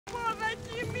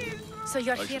So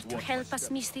you're here to help us,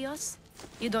 Mystios?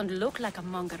 You don't look like a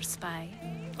monger spy.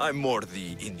 I'm more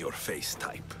the in-your-face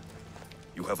type.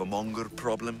 You have a monger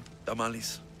problem,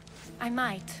 Damalis? I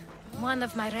might. One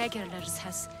of my regulars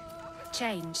has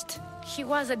changed. He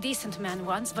was a decent man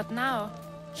once, but now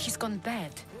he's gone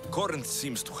bad. Corinth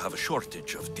seems to have a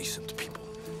shortage of decent people.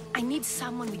 I need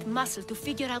someone with muscle to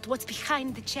figure out what's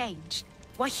behind the change.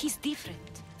 Why he's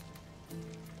different.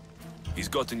 He's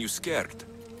gotten you scared.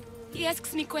 He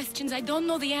asks me questions I don't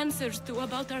know the answers to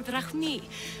about our drachmi.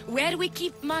 Where we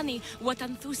keep money, what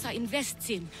Anthusa invests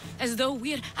in. As though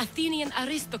we're Athenian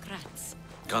aristocrats.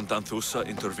 Can't Anthusa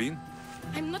intervene?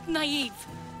 I'm not naive.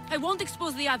 I won't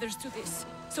expose the others to this.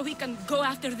 So he can go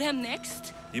after them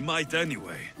next? He might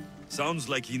anyway. Sounds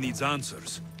like he needs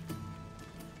answers.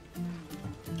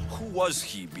 Who was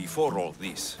he before all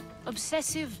this?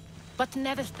 Obsessive, but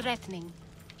never threatening.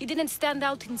 He didn't stand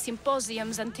out in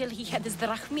symposiums until he had his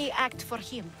drachmi act for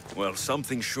him. Well,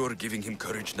 something's sure giving him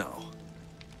courage now.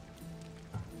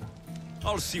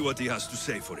 I'll see what he has to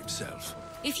say for himself.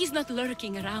 If he's not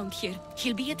lurking around here,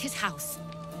 he'll be at his house.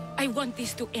 I want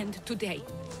this to end today.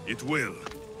 It will.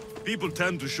 People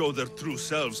tend to show their true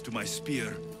selves to my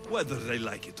spear, whether they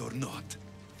like it or not.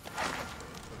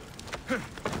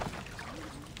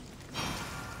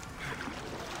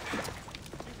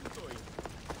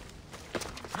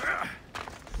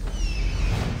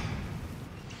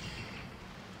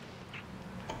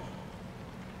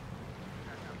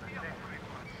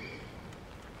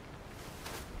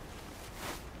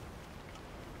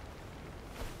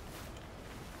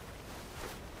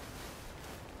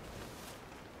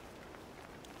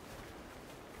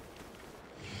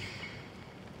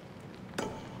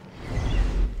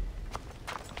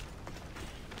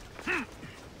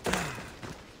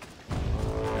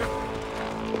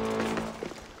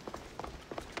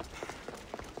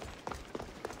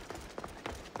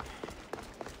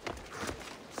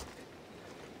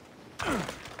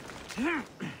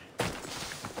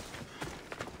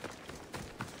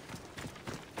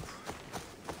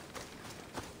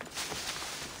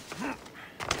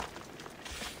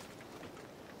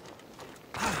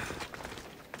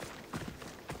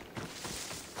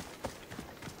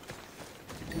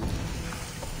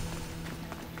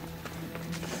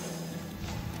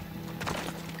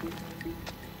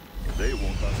 They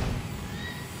won't have it.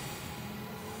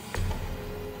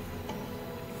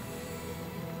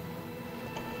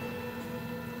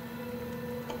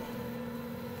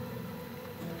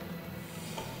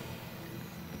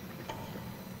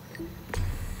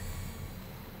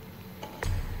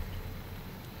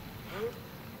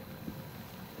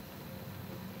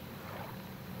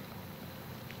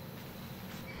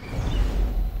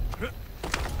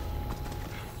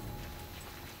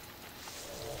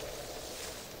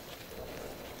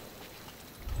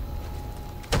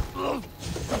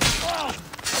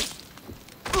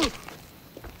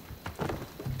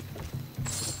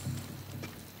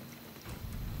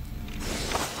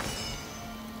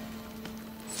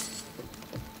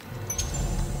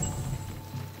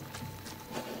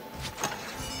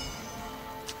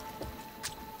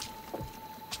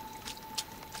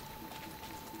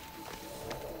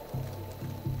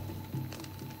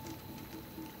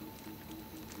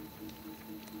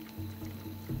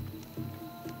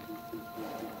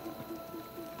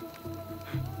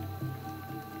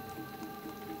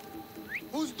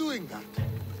 Who's doing that?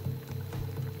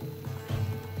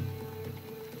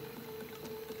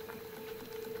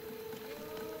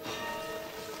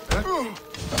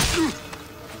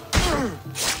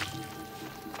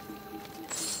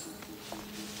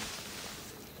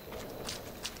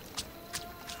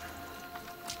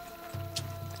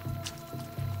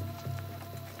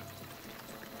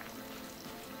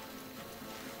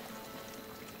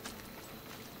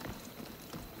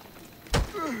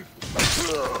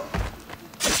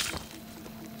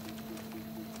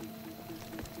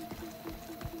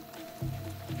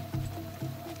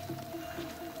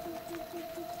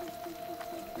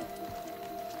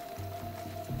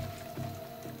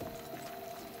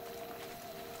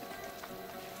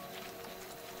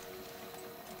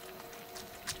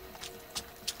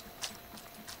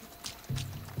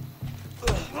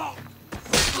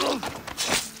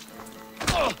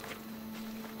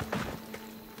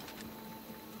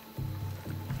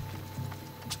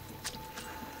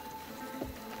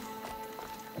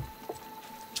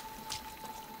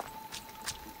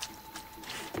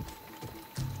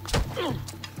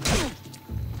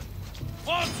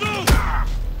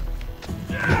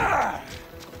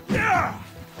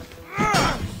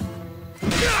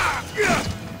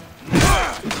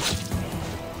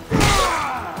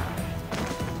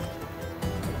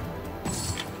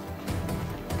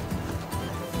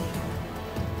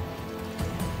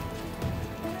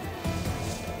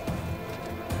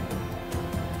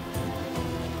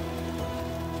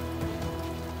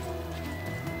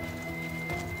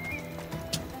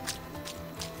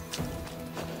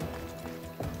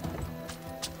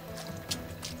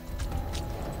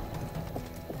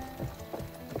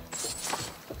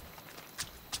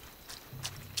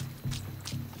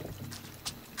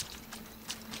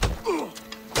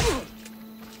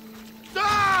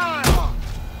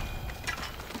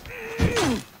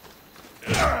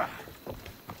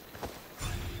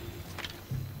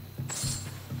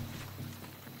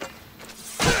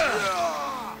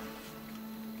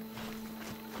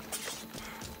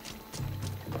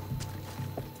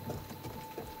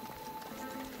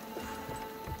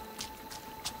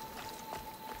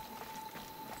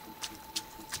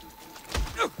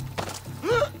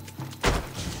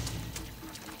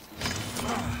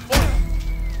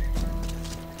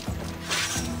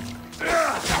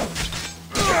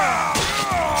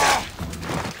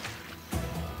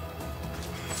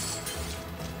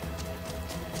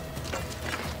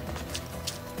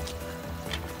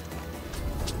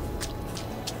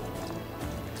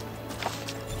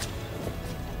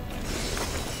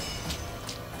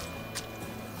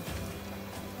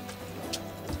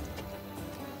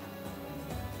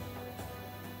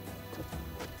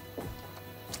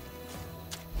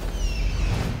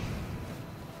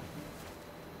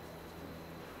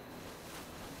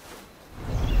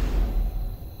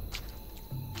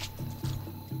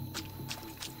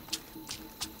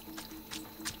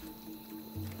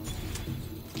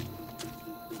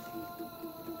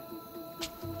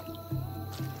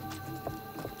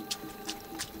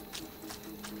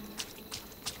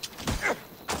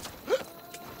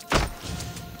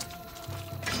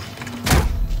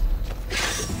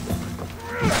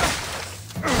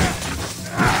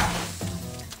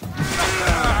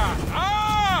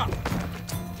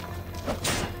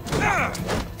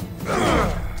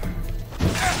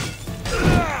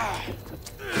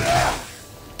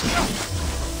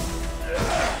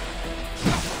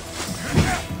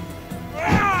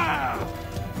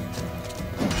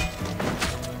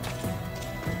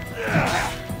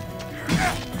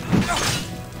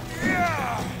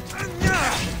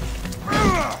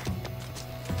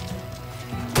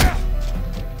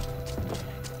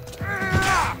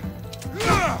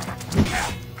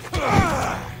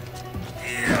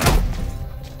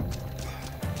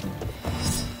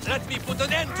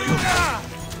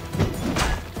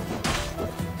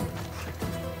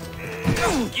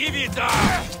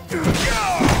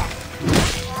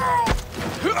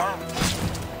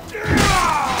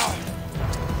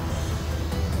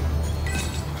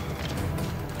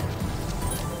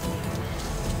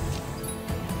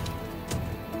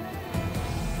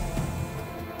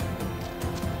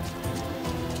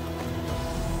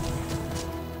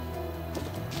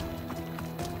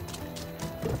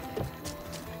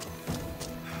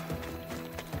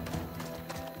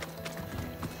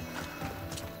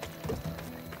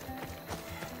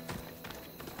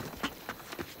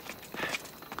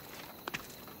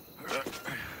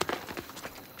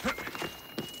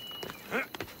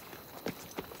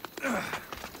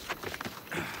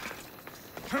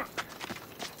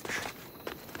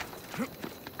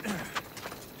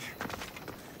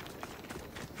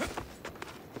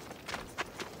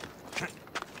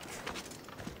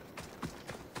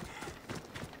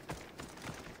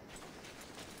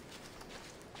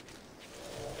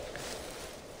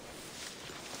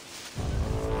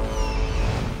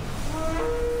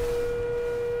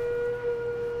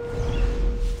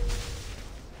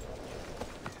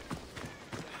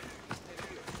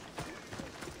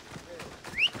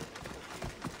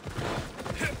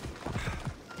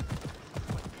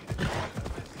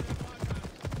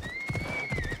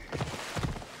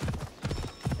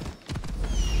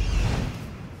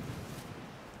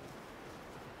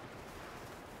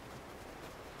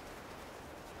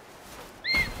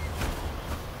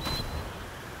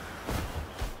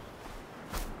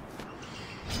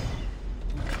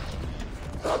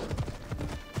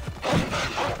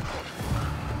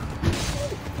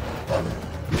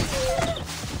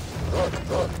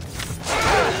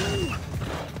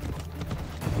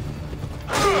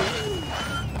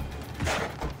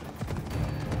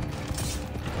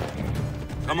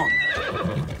 Come on.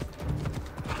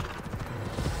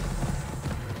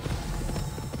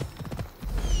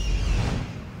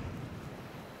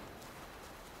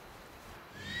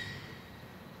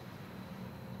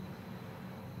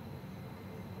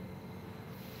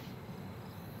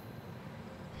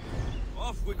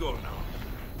 Off we go now.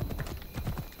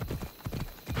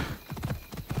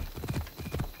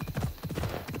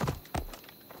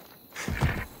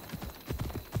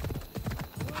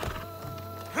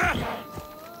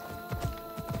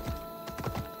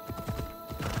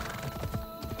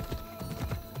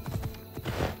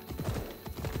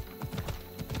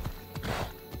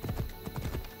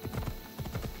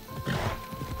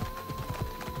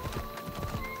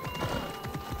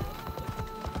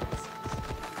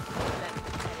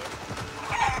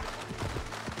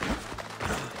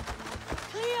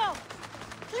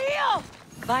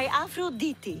 By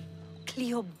Aphrodite.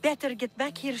 Cleo better get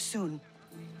back here soon.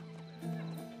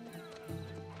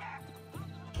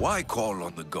 Why call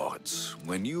on the gods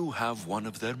when you have one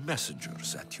of their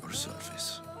messengers at your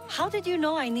service? How did you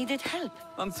know I needed help?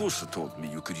 Anthusa told me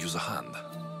you could use a hand.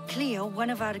 Cleo, one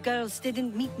of our girls,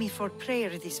 didn't meet me for prayer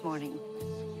this morning.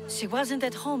 She wasn't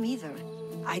at home either.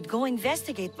 I'd go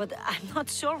investigate, but I'm not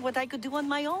sure what I could do on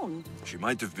my own. She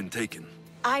might have been taken.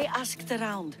 I asked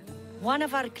around. One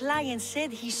of our clients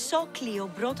said he saw Cleo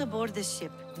brought aboard the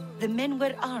ship. The men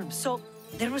were armed, so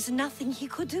there was nothing he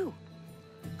could do.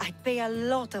 I'd pay a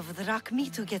lot of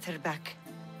drachmi to get her back.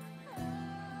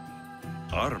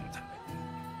 Armed?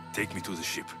 Take me to the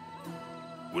ship.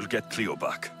 We'll get Cleo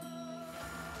back.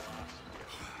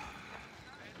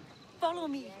 Follow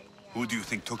me. Who do you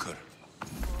think took her?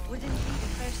 Wouldn't be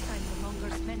the first time the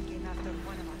Mongols' men came after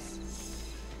one of us.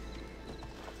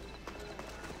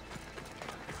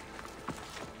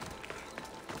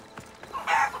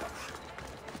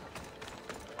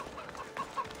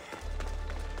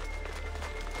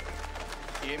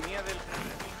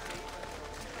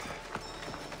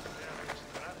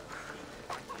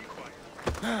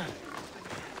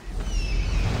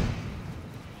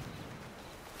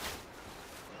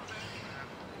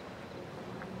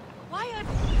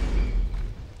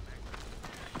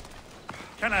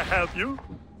 Can I help you?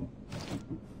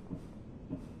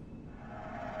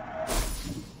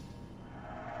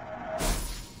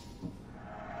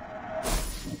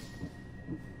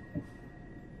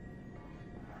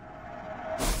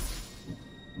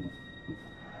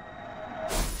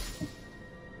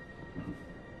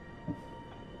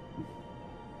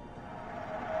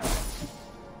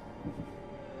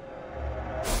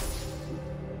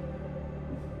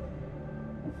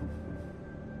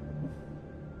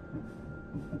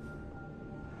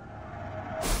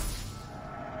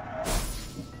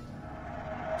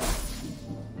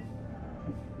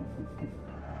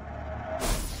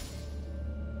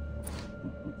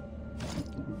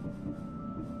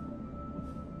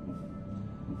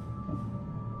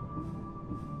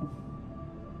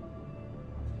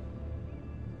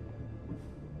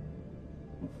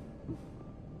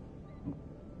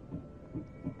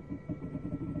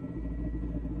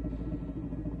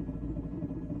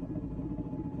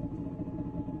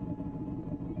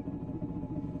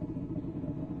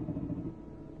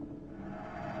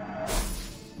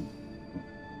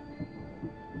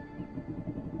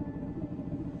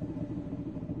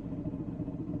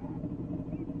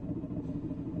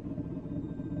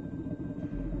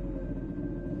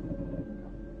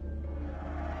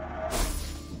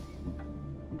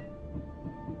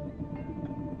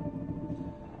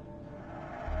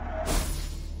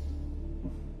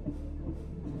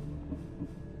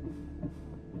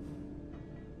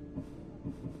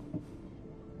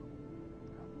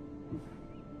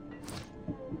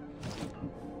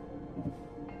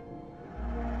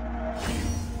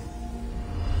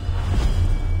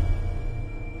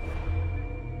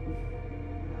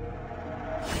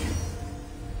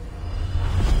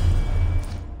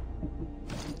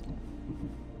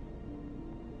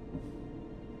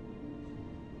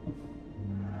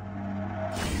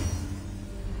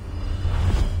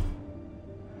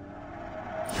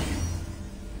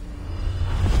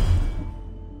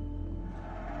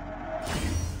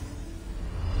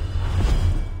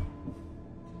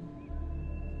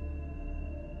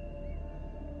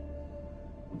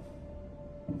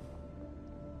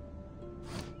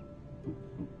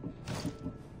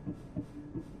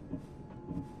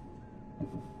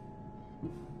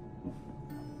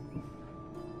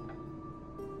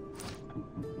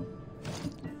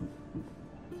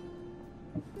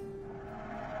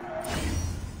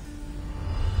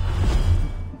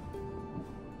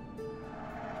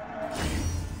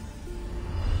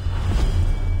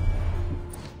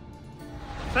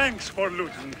 Thanks for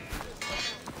looting.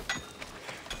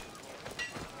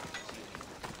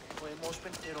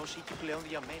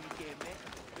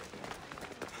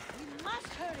 We must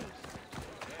hurry.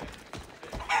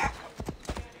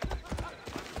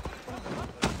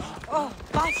 Oh,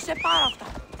 πάσε πάρα αυτά.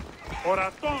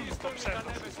 Ορατών στο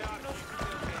ψέμα.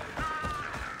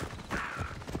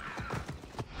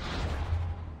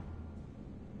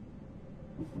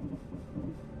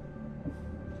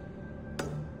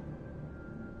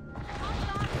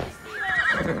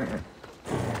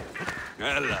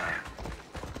 Έλα.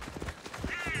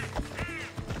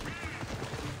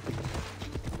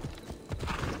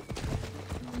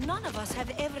 None of us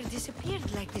have ever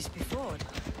disappeared like this before.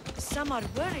 Some are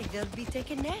worried they'll be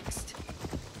taken next.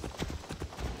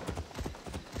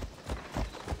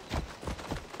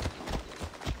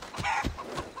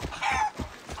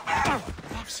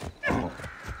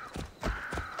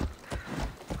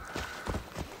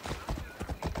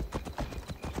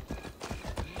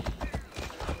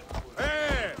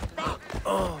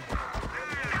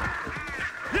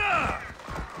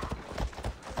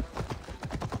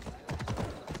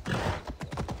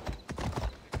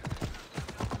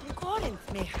 Corinth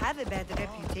may have a bad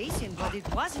reputation, but it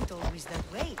wasn't always that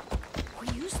way. We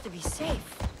used to be safe.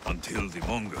 Until the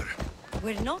monger.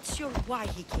 We're not sure why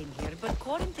he came here, but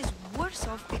Corinth is worse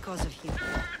off because of him.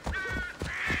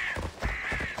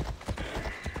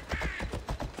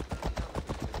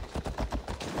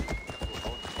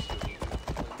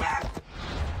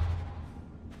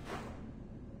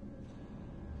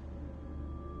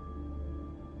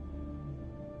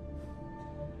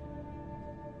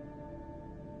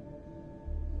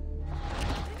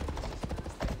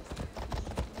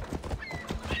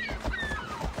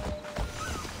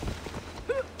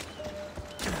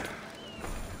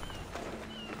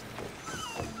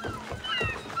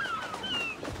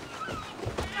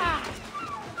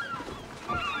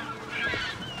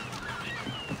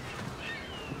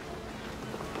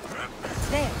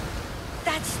 There.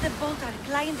 That's the boat our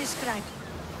client described.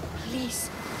 Please,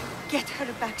 get her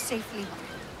back safely.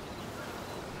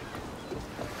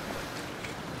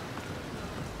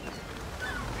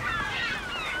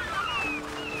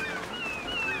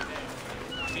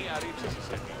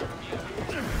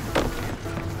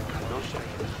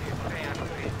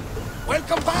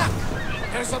 Welcome back!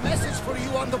 There's a message for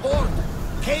you on the board.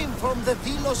 Came from the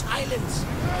Vilos Islands.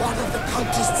 One of the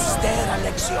cultists there,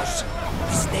 Alexios.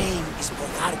 His name is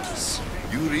Bogarkis.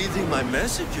 You reading my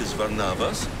messages,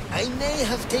 Varnavas? I may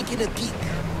have taken a peek.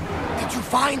 Did you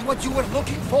find what you were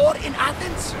looking for in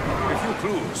Athens? A few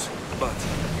clues, but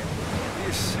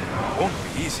this won't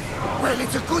be easy. Well,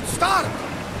 it's a good start.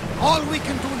 All we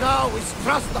can do now is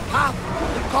trust the path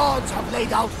the gods have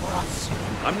laid out for us.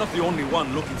 I'm not the only one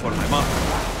looking for my mother.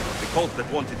 The cult that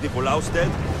wanted Nicolaus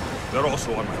dead, they're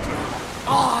also on my trail.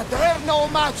 Ah, they're no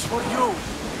match for you.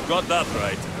 You got that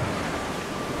right.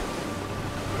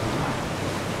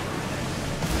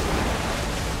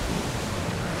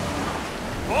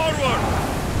 Forward!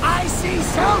 I see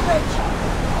salvage!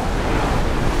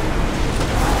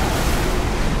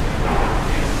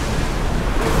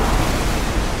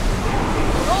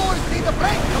 Rowers need a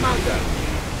break, Commander!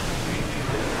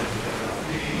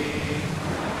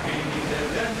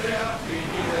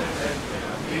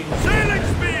 Sailing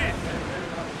speed!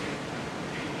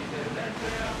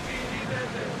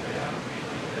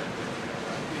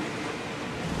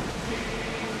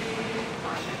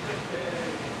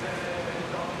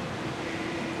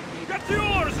 Get the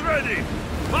oars ready!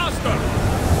 Faster!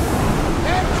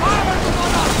 They're firing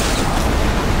on us!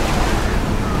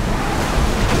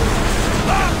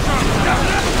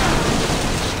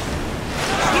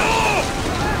 Slow!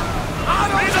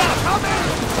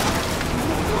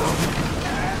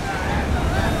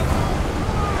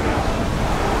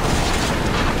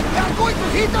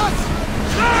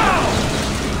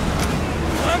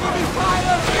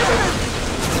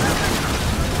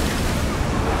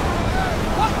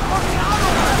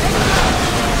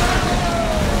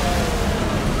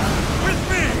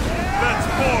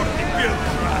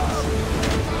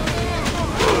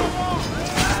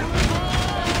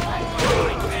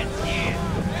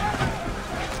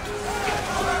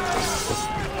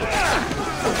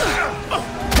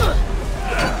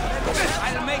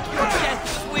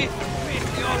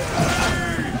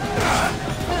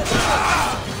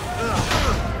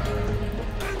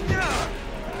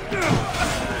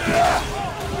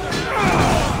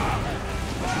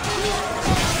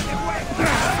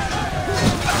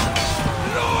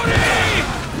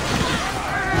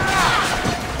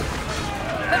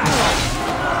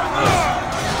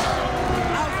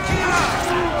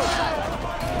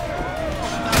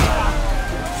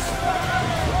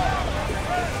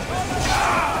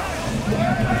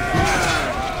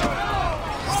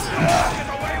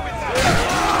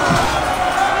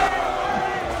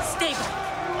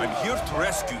 here to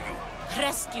rescue you.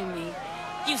 Rescue me?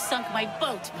 You sunk my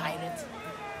boat, pirate.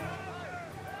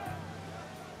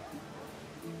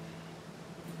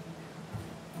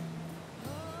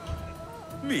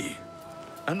 Me?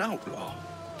 An outlaw?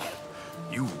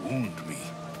 You wound me.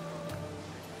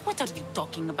 What are you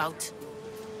talking about?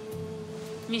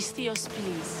 Mystios,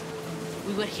 please.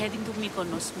 We were heading to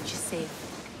Mykonos, which is safe.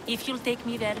 If you'll take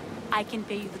me there, I can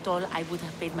pay you the toll I would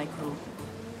have paid my crew.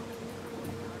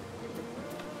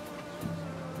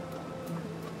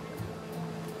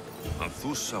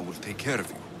 Anthusa will take care of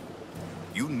you.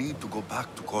 You need to go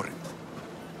back to Corinth.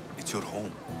 It's your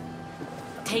home.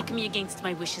 Take me against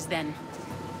my wishes then.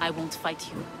 I won't fight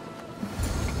you.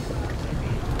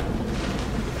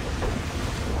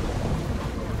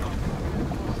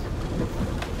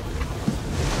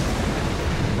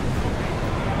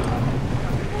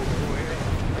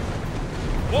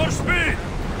 More speed!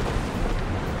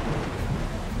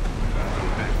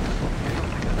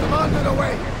 Commander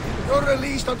away! You're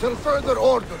released until further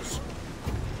orders.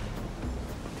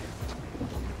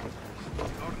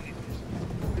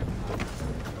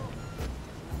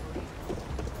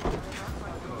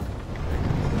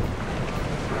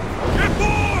 Get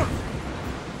more!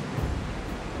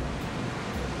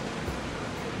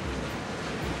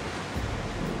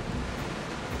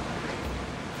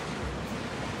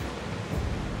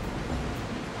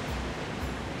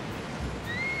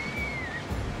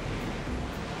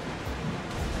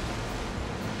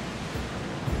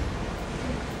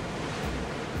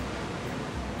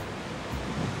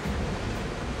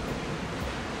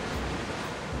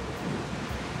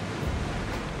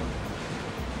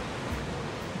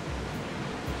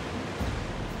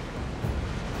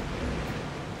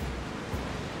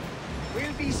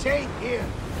 We'll be safe here.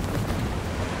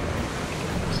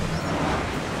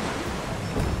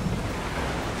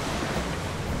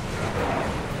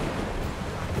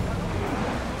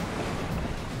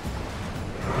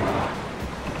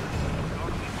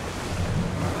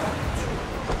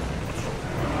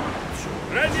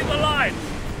 Ready the line!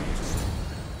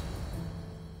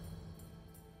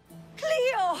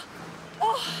 Cleo!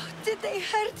 Oh, did they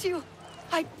hurt you?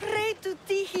 I prayed to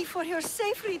Tihi for your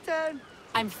safe return.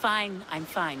 I'm fine, I'm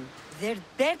fine. There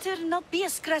better not be a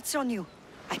scratch on you.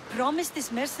 I promised this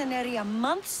mercenary a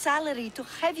month's salary to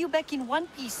have you back in one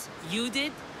piece. You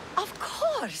did? Of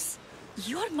course!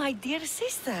 You're my dear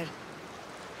sister.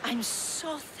 I'm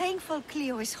so thankful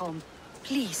Cleo is home.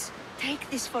 Please, take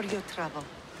this for your trouble.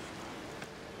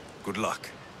 Good luck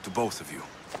to both of you.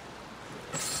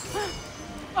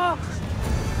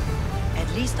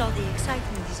 At least all the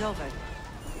excitement is over.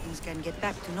 Things can get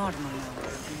back to normal now.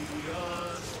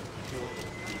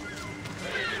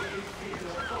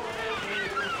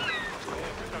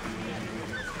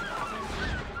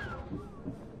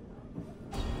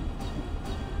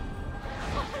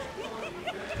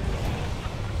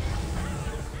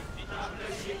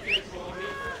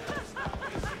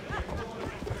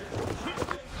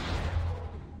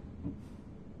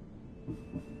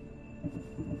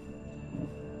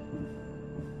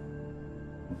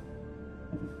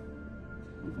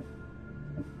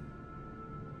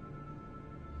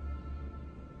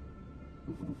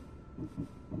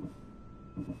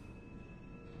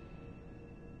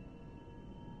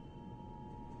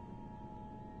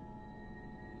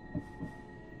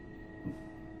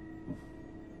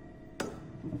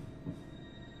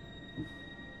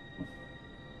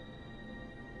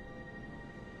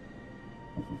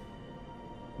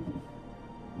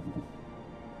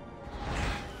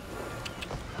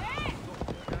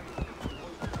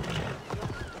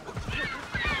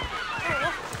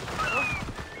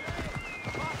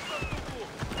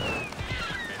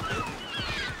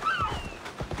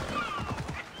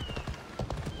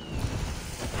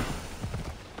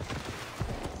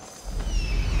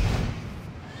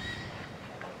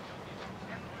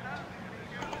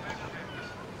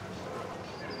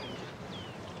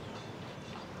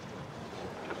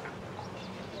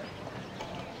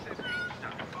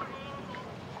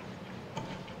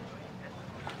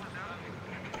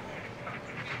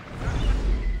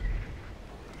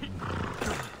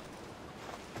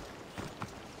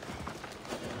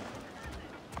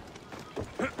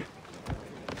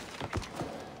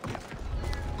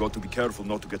 Got to be careful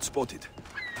not to get spotted.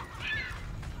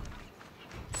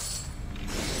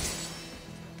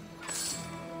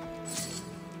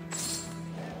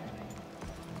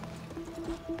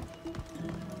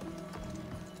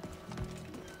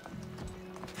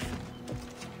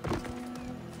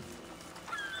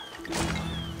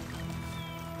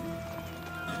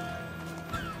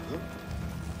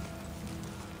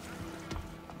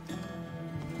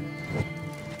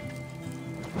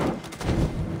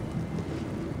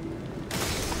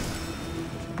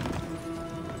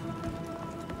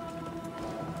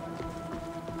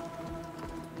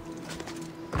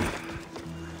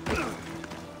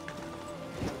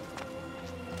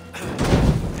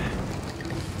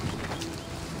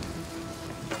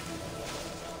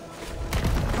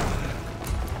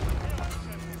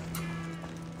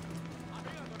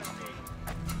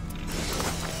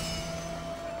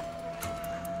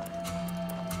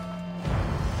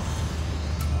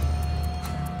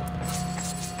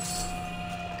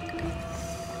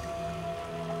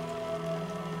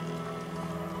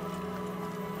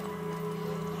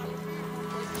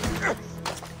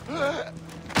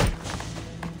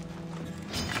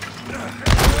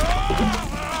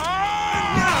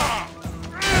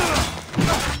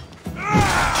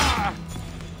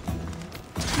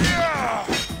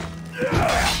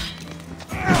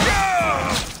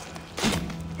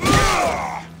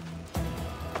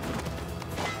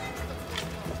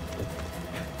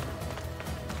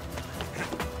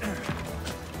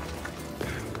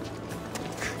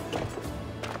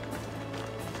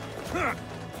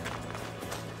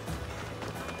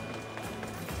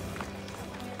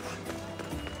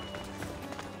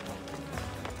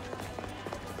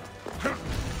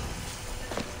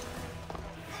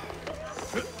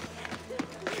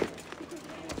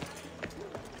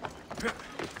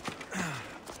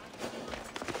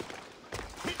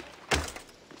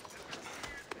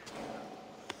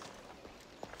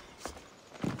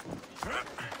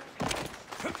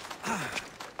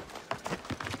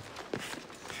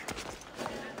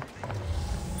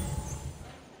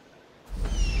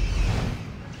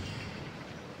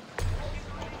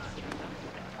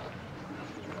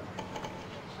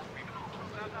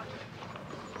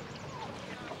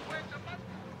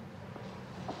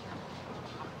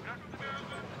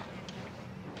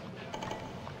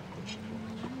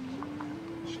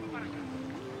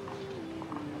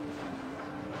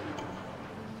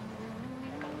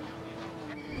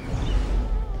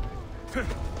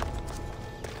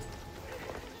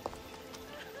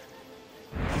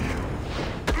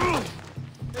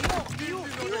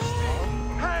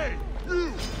 Hey!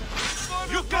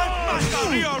 You can't match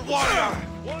a real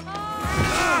warrior!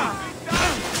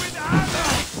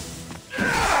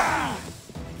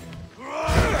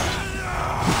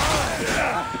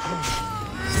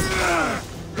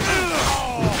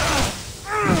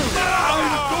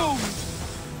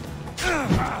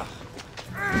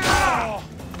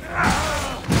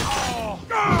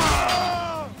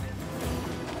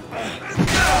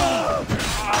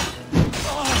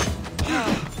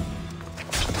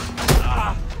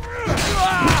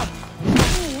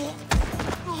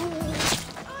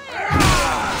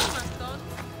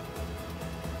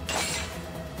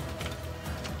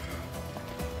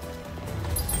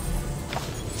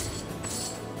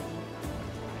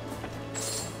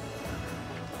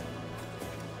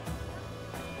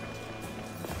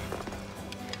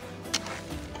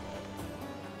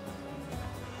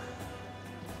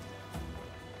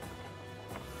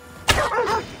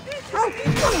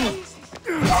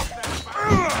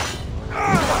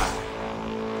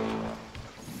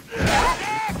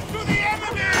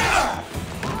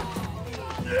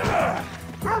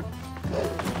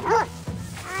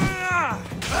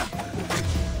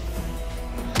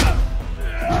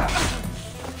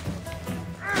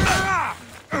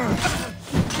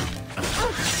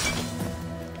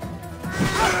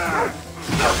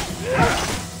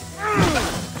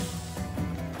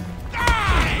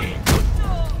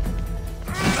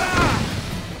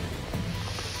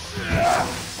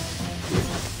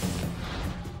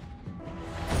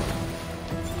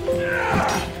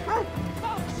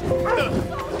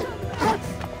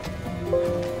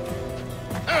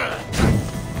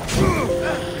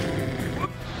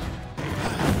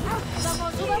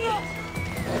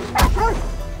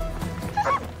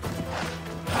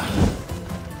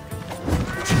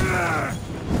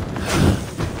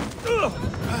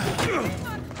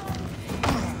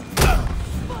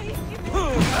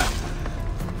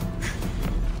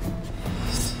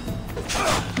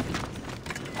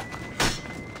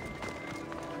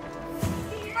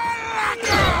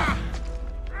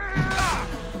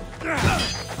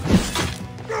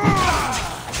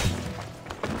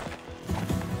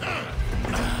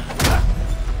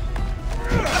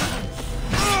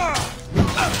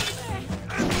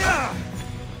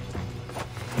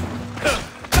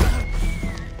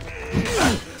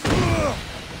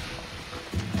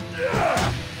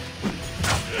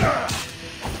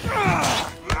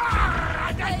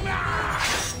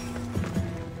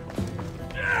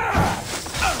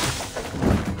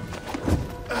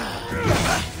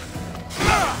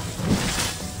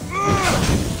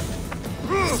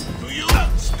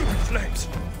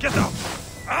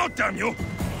 Damn you!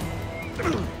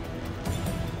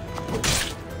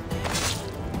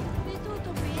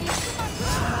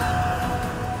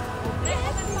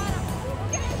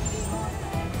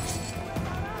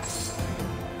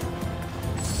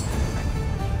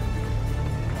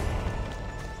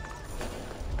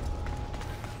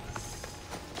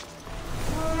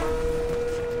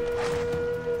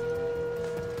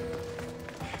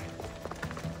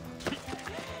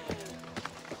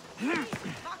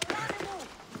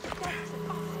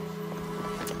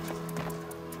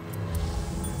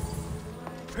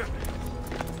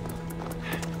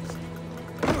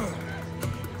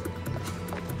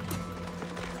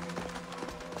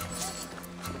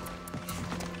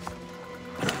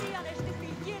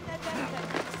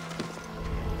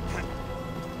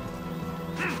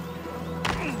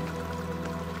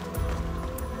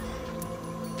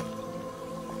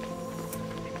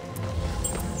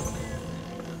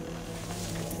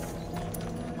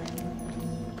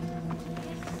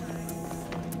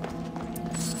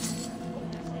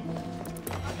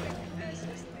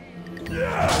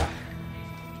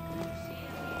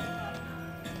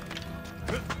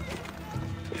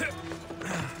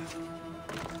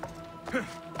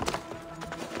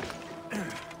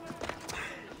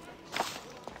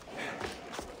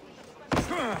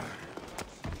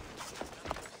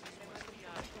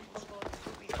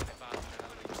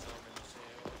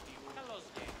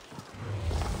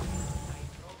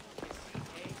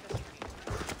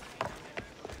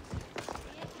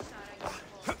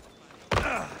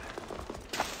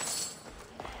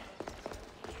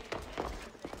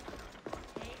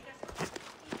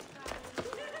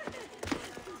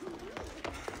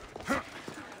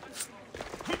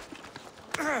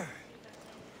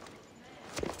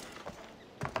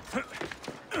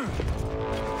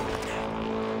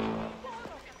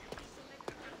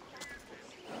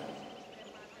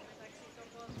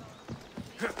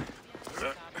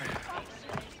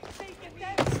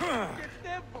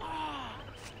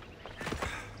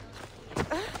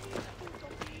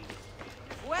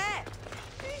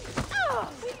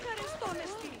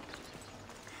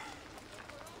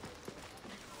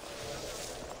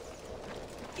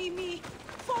 Τιμή,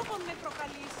 φόβον με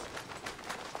προκαλείς.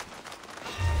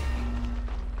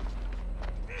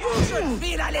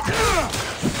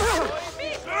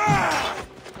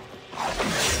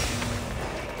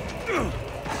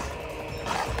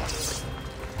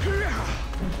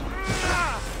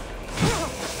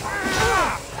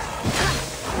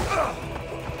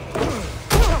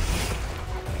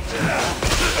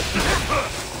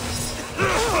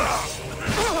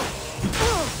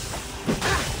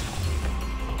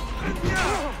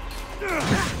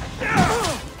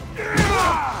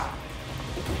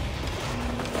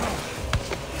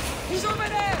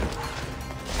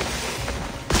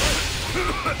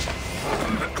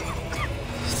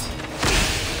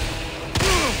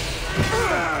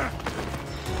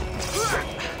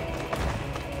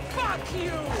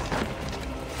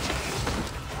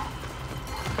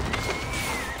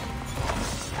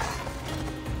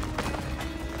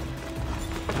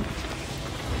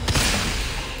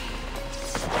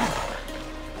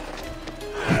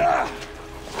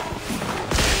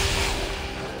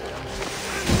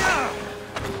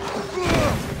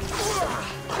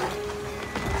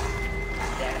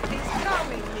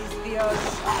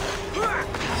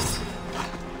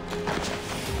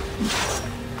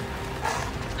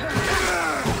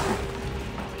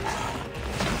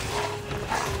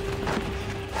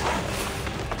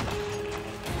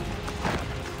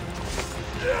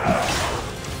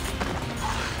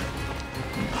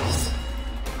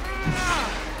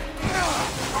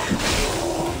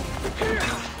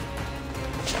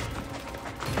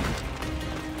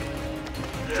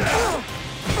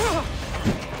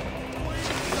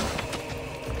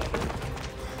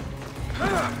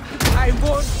 I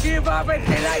won't give up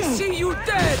until I see you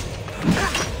dead!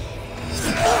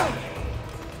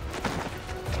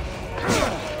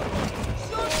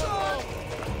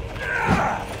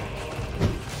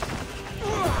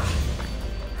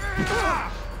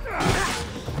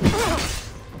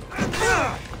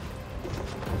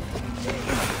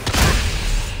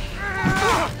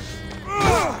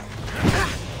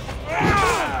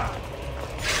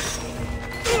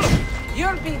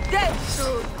 You'll be dead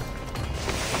soon!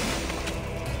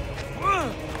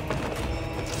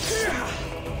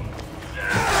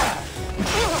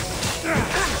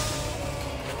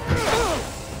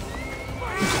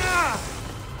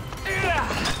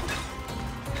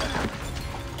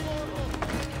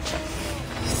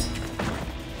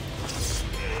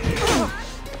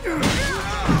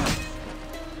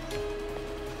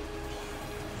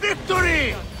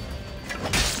 Victory!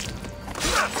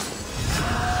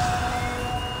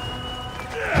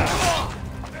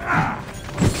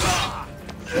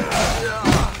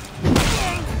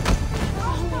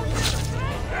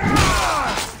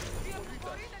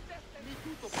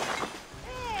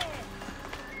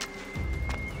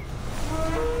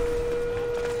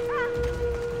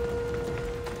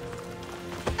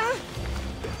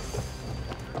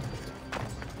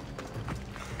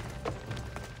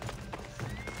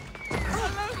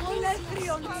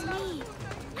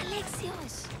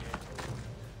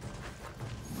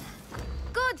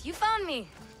 Good, you found me.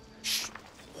 Shh!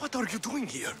 What are you doing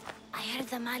here? I heard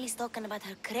the Mali's talking about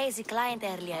her crazy client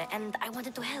earlier, and I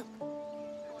wanted to help.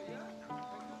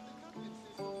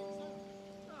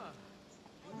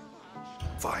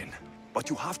 Fine, but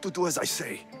you have to do as I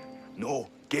say. No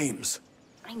games.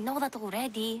 I know that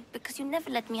already, because you never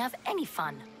let me have any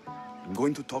fun. I'm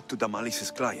going to talk to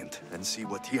Damalis's client and see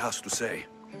what he has to say.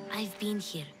 I've been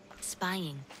here,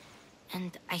 spying,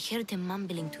 and I heard him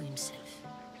mumbling to himself.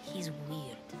 He's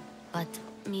weird. But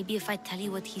maybe if I tell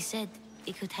you what he said,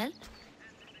 it could help?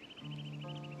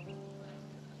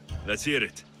 Let's hear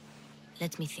it.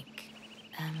 Let me think.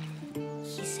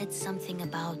 He said something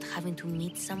about having to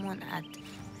meet someone at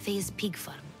Faye's pig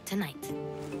farm tonight.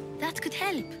 That could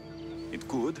help. It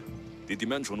could. Did he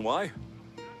mention why?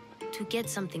 To get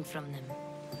something from them.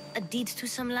 A deed to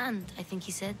some land, I think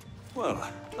he said. Well,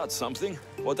 that's something.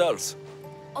 What else?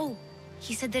 Oh,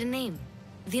 he said their name.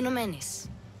 Vinomenes.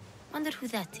 Wonder who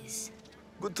that is.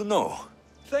 Good to know.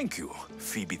 Thank you,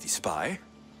 Phoebe the spy.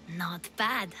 Not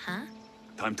bad, huh?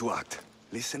 Time to act.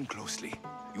 Listen closely.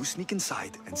 You sneak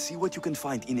inside and see what you can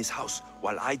find in his house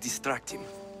while I distract him.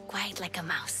 Quiet like a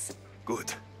mouse.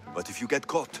 Good. But if you get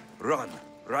caught, run.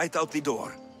 Right out the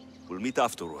door. We'll meet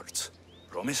afterwards.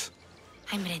 Promise?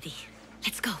 I'm ready.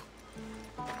 Let's go.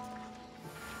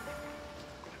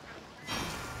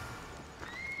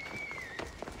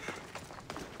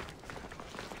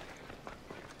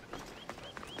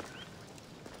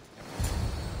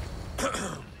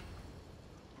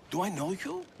 Do I know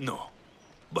you? No,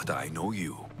 but I know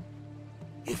you.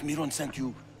 If Miron sent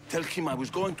you, tell him I was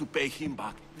going to pay him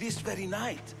back this very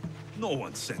night. No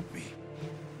one sent me.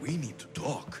 We need to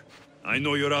talk. I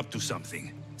know you're up to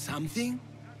something. Something?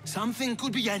 Something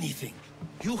could be anything.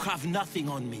 You have nothing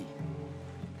on me.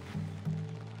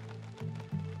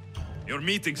 You're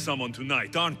meeting someone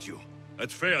tonight, aren't you? At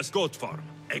Freya's goat farm.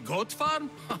 A goat farm?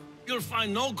 You'll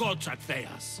find no goats at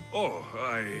Thea's. Oh,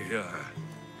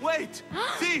 Wait!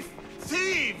 Thief!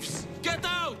 Thieves! Get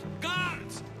out!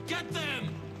 Guards! Get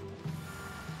them!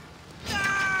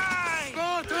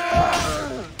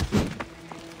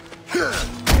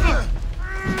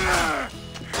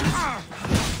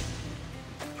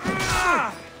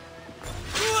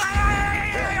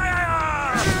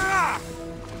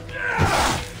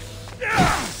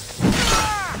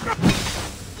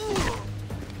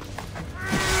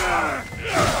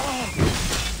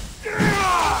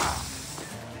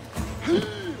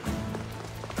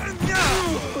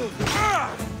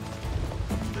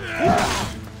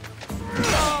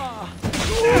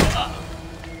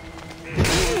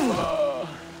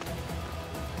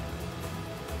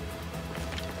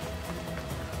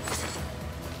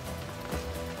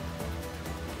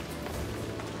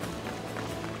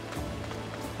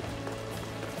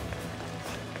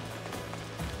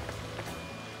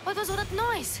 What was all that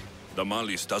noise?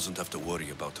 Damalis doesn't have to worry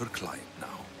about her client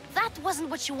now. That wasn't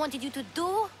what she wanted you to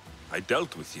do. I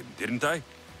dealt with him, didn't I?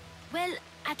 Well,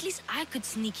 at least I could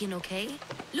sneak in, okay?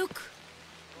 Look,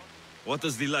 what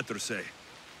does the letter say?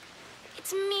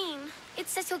 it's mean. It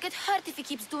says he'll get hurt if he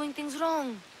keeps doing things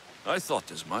wrong. I thought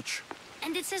as much.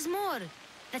 And it says more.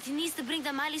 That he needs to bring the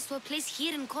Malis to a place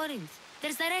here in Corinth.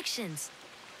 There's directions.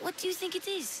 What do you think it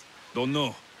is? Don't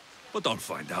know, but I'll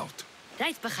find out.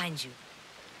 Right behind you.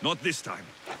 Not this time.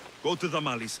 Go to the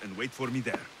Malis and wait for me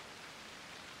there.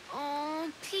 Oh,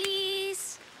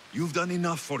 please. You've done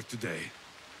enough for today.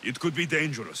 It could be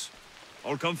dangerous.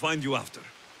 I'll come find you after.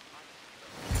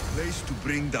 Place to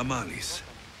bring the Malis.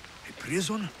 A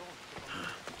prison?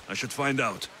 I should find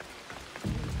out.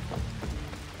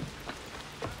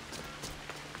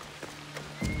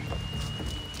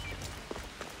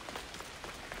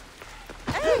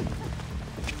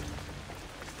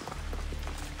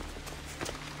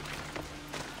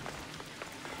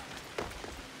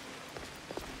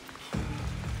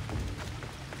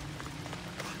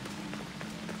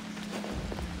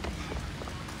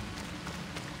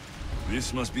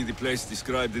 This must be the place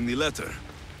described in the letter.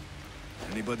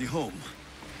 Anybody home?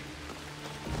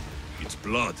 It's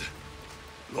blood.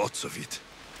 Lots of it.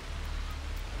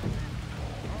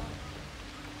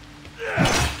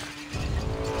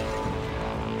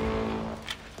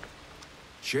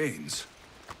 Chains.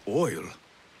 Oil.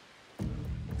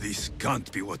 This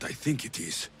can't be what I think it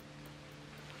is.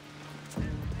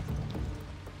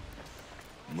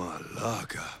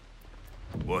 Malaga.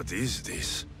 What is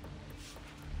this?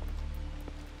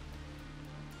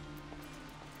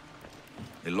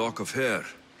 A lock of hair.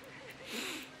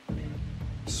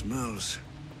 Smells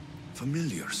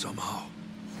familiar somehow.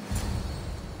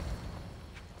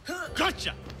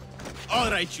 Gotcha!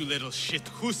 All right, you little shit.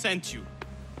 Who sent you?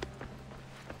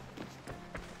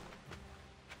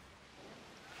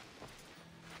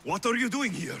 What are you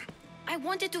doing here? I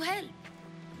wanted to help.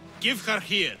 Give her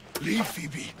here. Leave,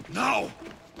 Phoebe, now!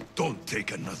 Don't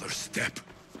take another step.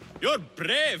 You're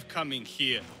brave coming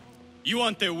here. You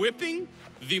want a whipping?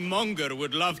 The monger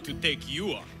would love to take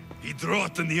you on. He'd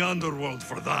rot in the underworld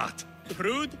for that.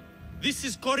 Prude, this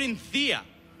is Corinthia.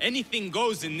 Anything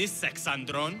goes in this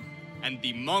sexandron, and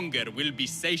the monger will be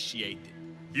satiated.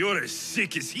 You're as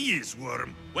sick as he is,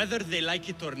 Worm. Whether they like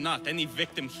it or not, any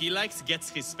victim he likes gets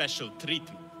his special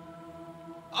treatment.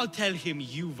 I'll tell him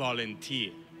you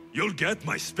volunteer. You'll get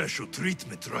my special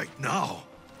treatment right now.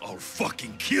 I'll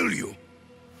fucking kill you.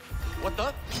 What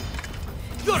the?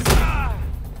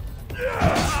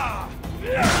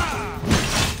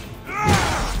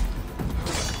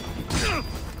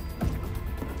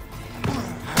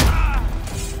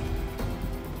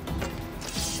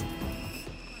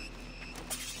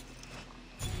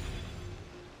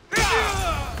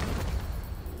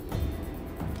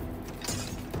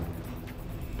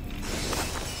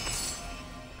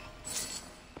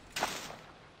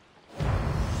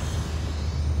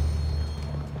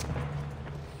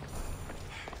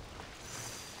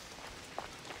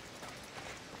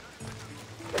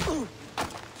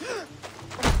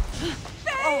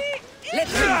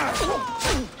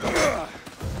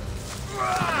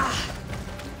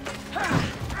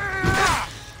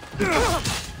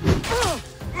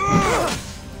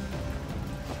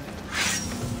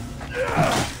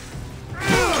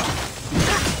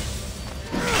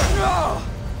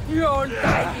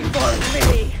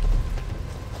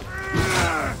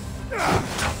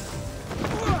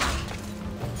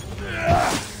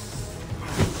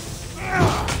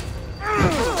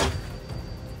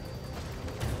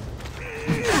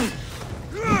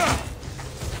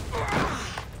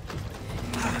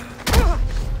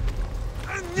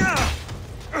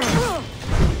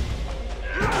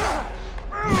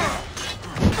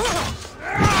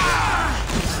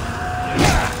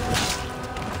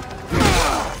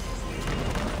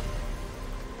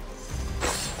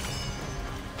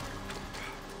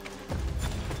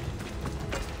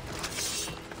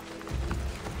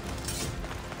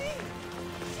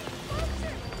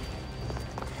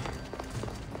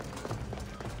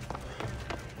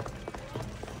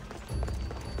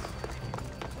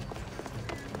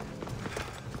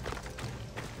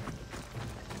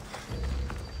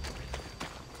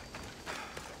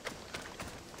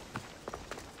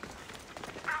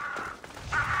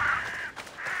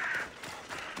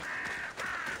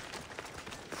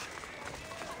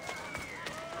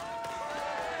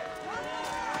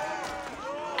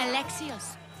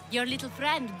 Alexios. Your little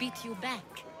friend beat you back.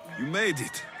 You made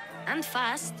it. And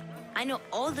fast. I know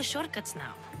all the shortcuts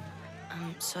now.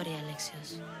 I'm sorry,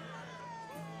 Alexios.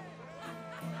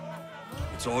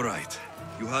 It's all right.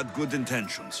 You had good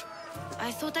intentions.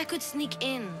 I thought I could sneak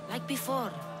in, like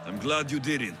before. I'm glad you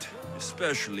didn't,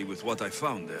 especially with what I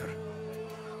found there.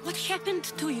 What happened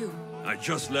to you? I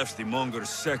just left the Monger's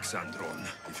sex andron,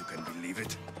 if you can believe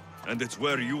it. And it's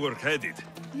where you were headed.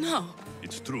 No.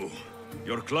 It's true.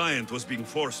 Your client was being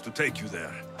forced to take you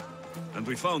there. And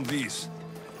we found these.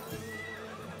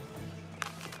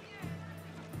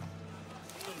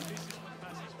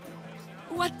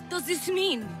 What does this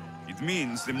mean? It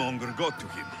means the Monger got to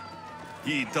him.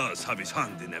 He does have his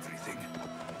hand in everything.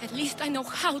 At least I know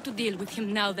how to deal with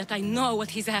him now that I know what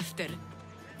he's after.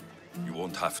 You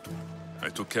won't have to. I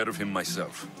took care of him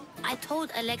myself. I told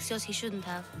Alexios he shouldn't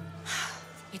have.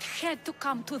 It had to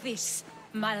come to this.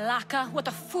 Malaka, what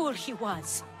a fool he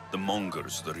was. The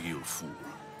Monger's the real fool.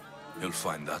 He'll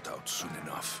find that out soon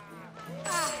enough.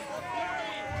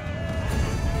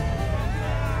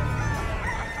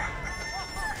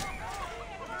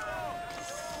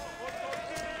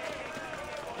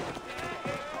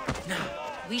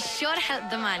 We sure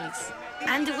helped the Malis.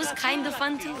 And it was kind of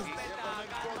fun too.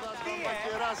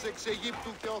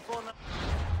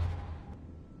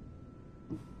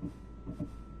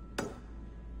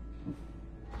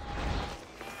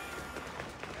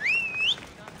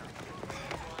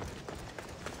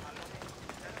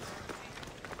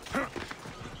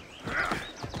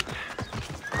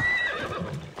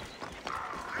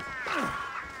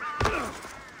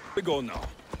 We go now.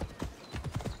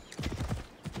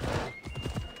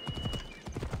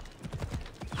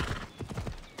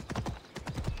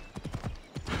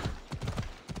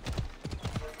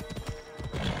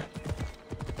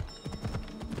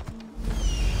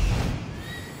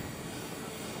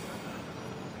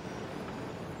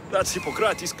 That's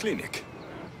Hippocrates' clinic.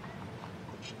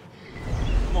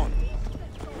 Come on.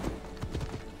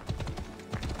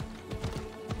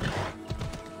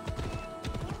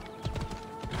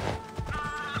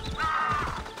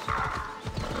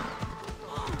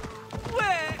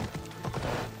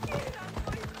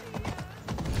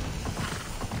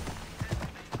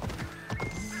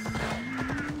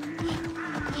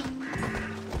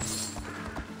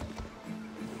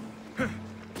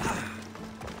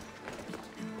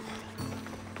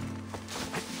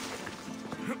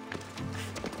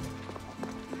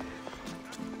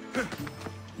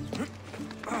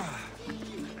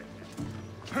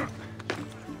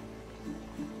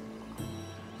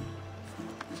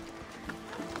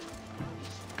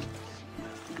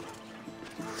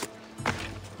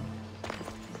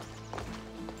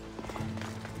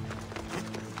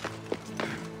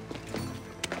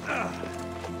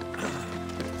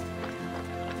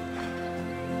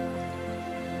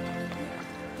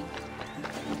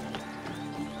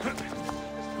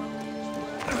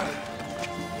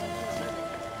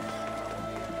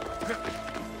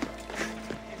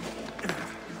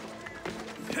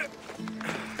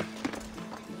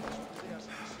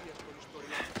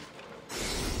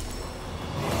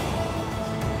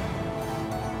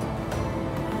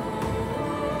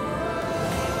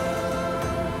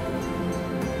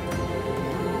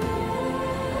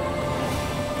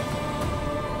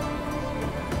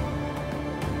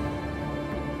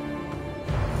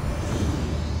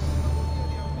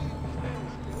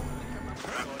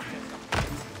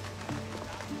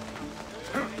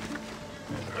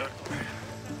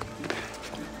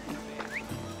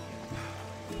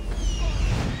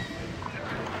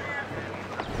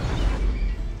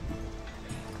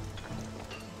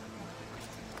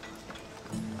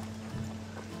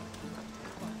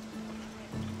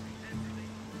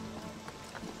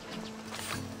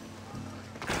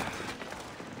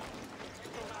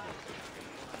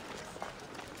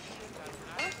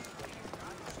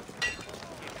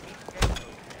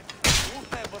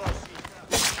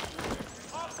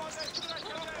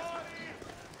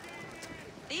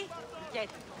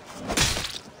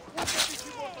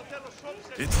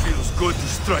 It feels good to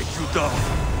strike you down.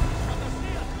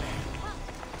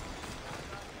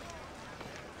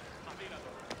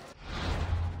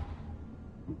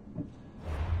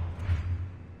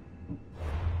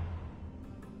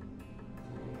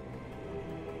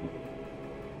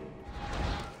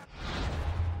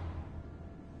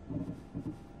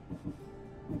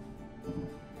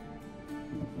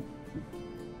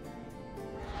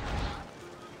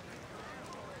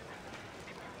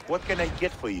 What can I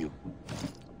get for you?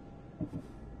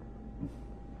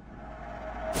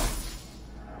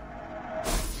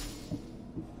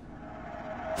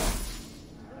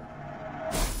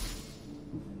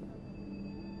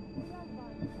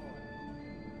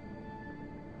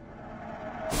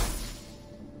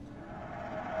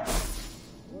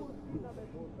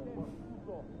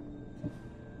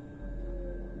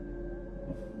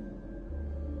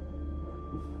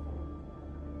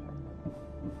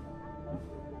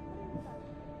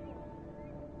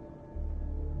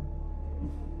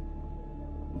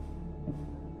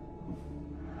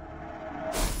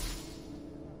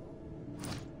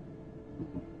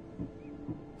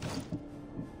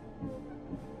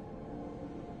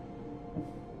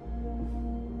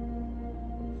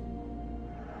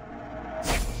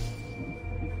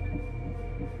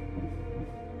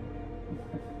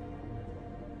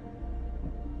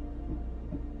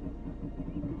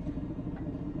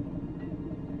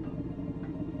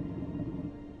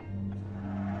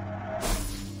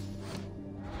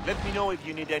 Let me know if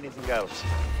you need anything else.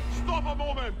 Stop a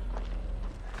moment!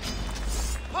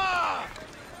 Ah!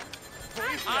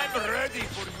 I'm ready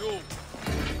for you.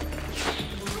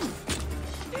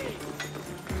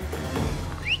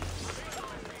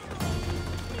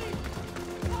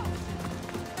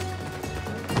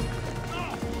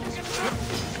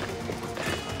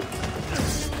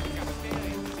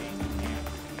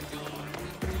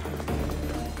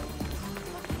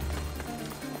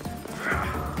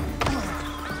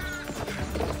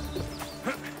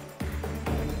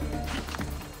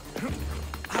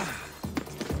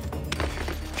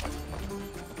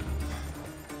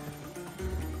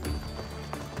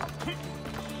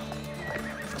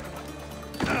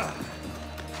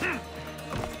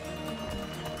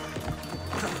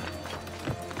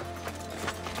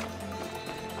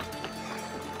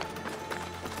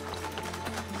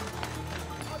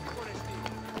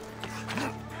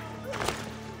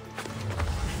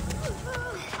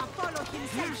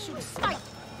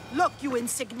 Look, you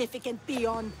insignificant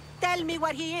peon. Tell me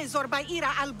where he is, or by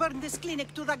Ira, I'll burn this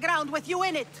clinic to the ground with you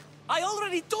in it. I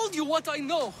already told you what I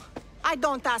know. I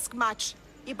don't ask much.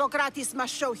 Hippocrates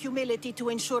must show humility to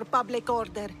ensure public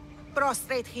order.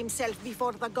 Prostrate himself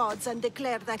before the gods and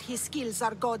declare that his skills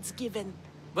are God's given.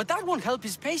 But that won't help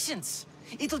his patients.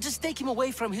 It'll just take him away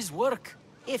from his work.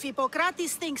 If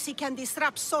Hippocrates thinks he can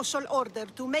disrupt social order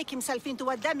to make himself into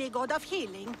a demigod of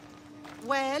healing,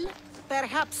 well,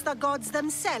 perhaps the gods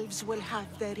themselves will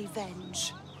have their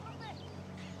revenge.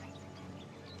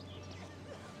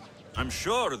 I'm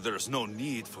sure there's no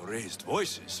need for raised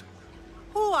voices.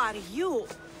 Who are you?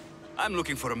 I'm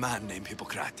looking for a man named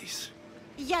Hippocrates.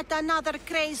 Yet another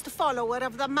crazed follower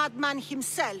of the madman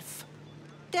himself.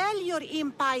 Tell your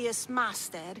impious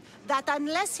master that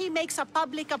unless he makes a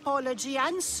public apology,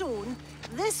 and soon,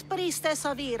 this priestess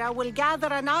of Ira will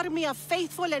gather an army of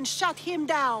faithful and shut him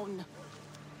down.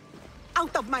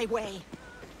 Out of my way!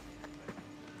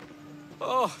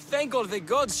 Oh, thank all the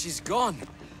gods she's gone.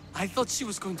 I thought she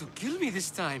was going to kill me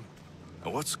this time.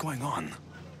 What's going on?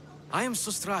 I am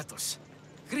Sostratos.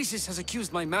 Chrysis has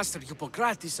accused my master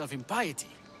Hippocrates of impiety.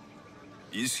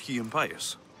 Is he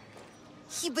impious?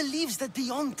 He believes that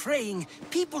beyond praying,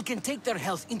 people can take their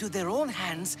health into their own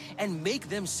hands and make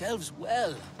themselves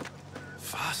well.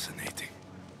 Fascinating.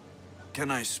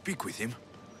 Can I speak with him?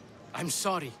 I'm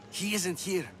sorry, he isn't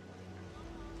here.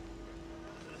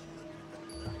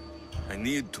 I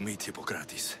need to meet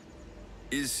Hippocrates.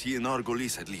 Is he in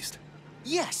Argolis at least?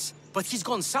 Yes, but he's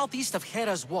gone southeast of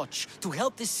Hera's Watch to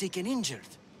help the sick and injured.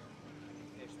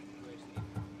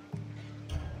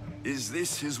 Is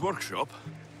this his workshop?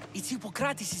 It's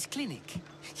Hippocrates' clinic.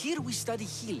 Here we study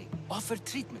healing, offer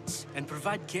treatments, and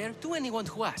provide care to anyone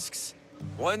who asks.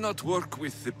 Why not work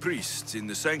with the priests in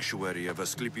the sanctuary of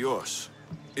Asclepios?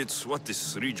 It's what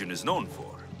this region is known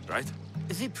for, right?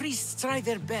 The priests try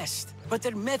their best, but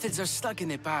their methods are stuck in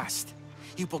the past.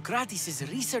 Hippocrates is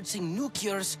researching new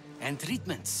cures and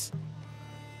treatments.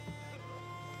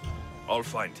 I'll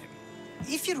find him.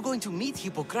 If you're going to meet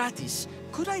Hippocrates,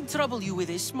 could I trouble you with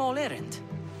a small errand?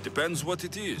 Depends what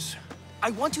it is.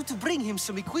 I want you to bring him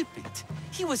some equipment.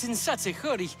 He was in such a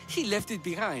hurry, he left it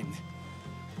behind.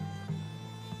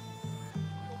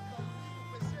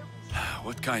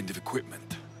 What kind of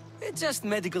equipment? Just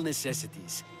medical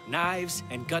necessities. Knives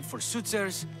and gut for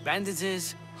sutures,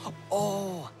 bandages.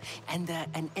 Oh, and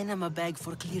an enema bag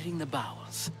for clearing the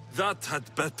bowels. That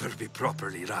had better be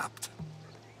properly wrapped.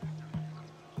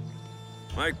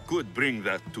 I could bring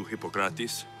that to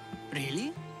Hippocrates.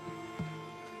 Really?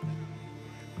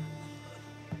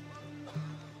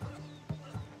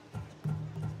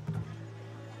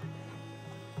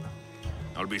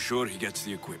 I'll be sure he gets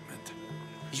the equipment.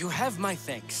 You have my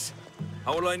thanks.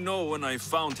 How will I know when I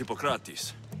found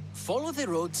Hippocrates? Follow the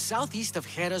road southeast of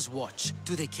Hera's Watch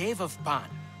to the Cave of Pan.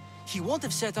 He won't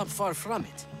have set up far from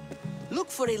it. Look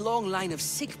for a long line of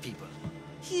sick people.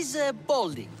 He's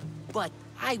balding, but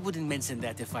I wouldn't mention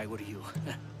that if I were you.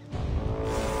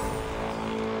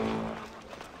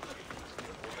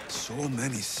 So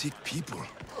many sick people.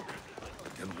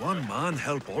 Can one man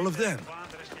help all of them?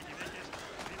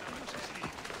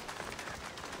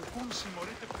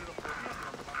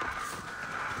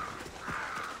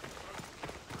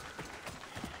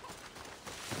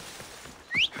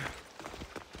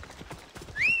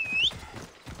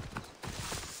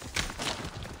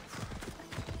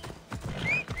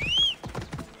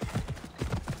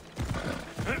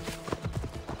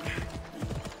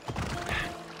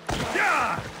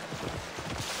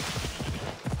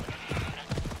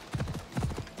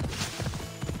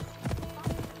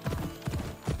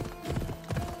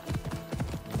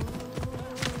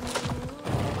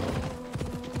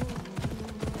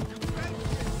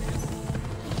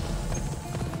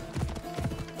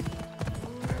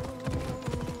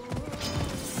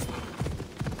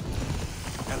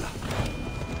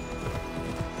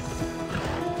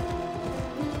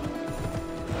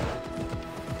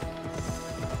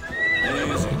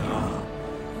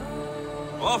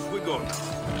 Off we go now.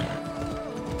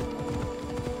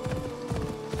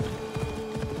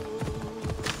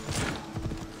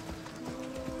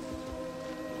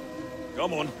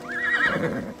 Come on.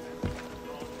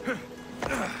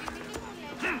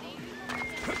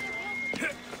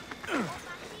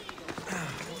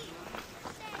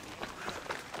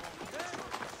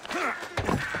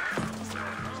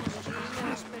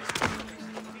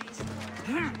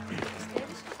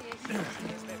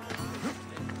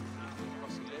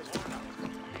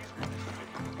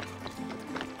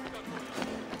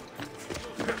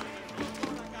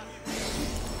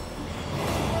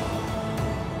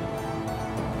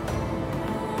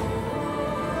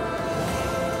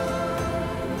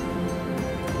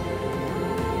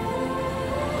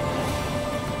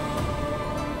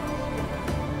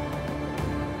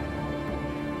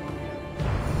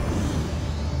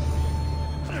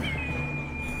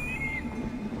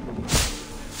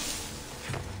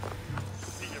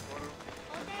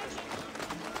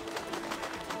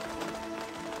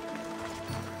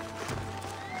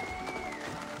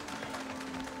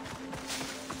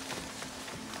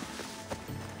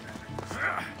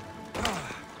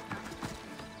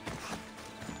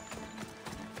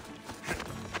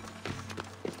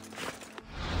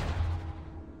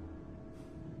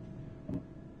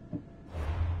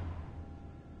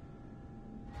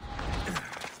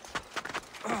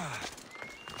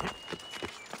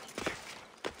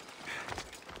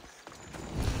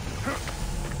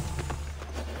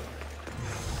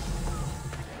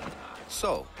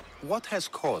 So, what has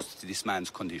caused this man's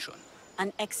condition?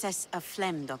 An excess of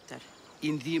phlegm, Doctor.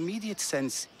 In the immediate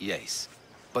sense, yes.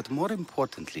 But more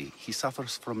importantly, he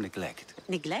suffers from neglect.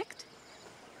 Neglect?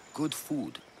 Good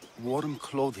food, warm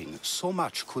clothing, so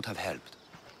much could have helped.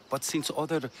 But since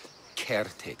other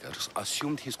caretakers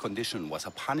assumed his condition was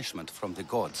a punishment from the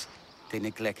gods, they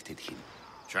neglected him.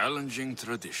 Challenging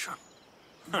tradition.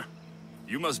 Huh.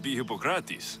 You must be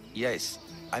Hippocrates. Yes,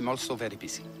 I'm also very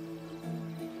busy.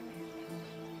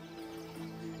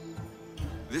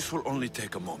 This will only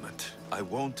take a moment. I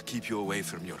won't keep you away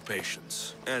from your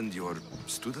patients. And your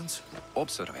students?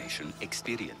 Observation,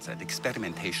 experience, and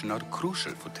experimentation are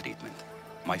crucial for treatment.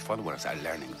 My followers are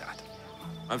learning that.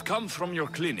 I've come from your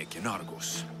clinic in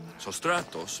Argus.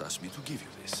 Sostratos asked me to give you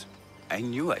this. I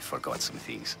knew I forgot some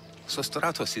things.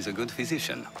 Sostratos is a good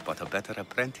physician, but a better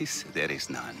apprentice there is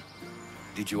none.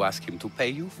 Did you ask him to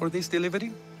pay you for this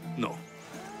delivery? No.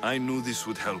 I knew this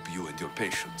would help you and your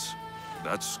patients.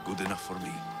 That's good enough for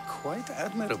me. Quite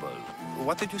admirable.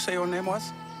 What did you say your name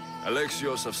was?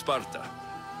 Alexios of Sparta.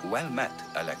 Well met,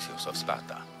 Alexios of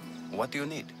Sparta. What do you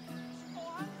need?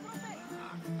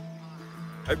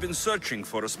 I've been searching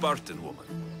for a Spartan woman.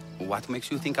 What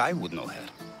makes you think I would know her?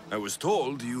 I was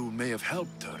told you may have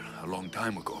helped her a long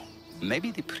time ago. Maybe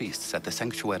the priests at the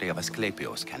sanctuary of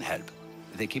Asclepios can help.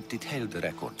 They keep detailed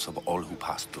records of all who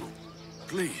passed through.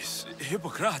 Please,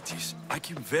 Hippocrates, I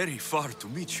came very far to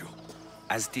meet you.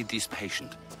 As did this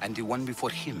patient, and the one before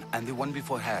him, and the one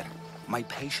before her. My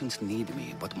patients need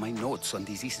me, but my notes on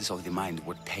diseases of the mind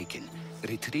were taken.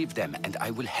 Retrieve them, and I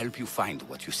will help you find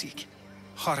what you seek.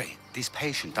 Hurry, this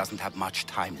patient doesn't have much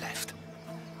time left.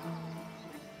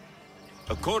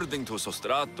 According to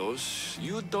Sostratos,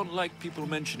 you don't like people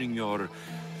mentioning your...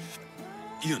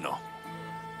 you know.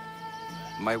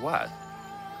 My what?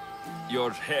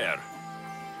 Your hair.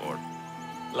 Or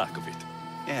lack of it.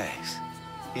 Yes,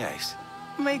 yes.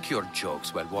 Make your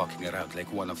jokes while walking around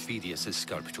like one of Phidias'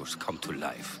 sculptures come to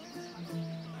life.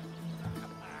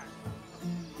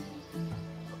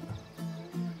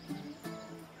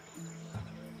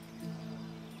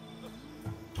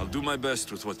 I'll do my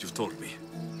best with what you've told me.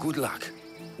 Good luck.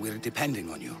 We're depending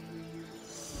on you.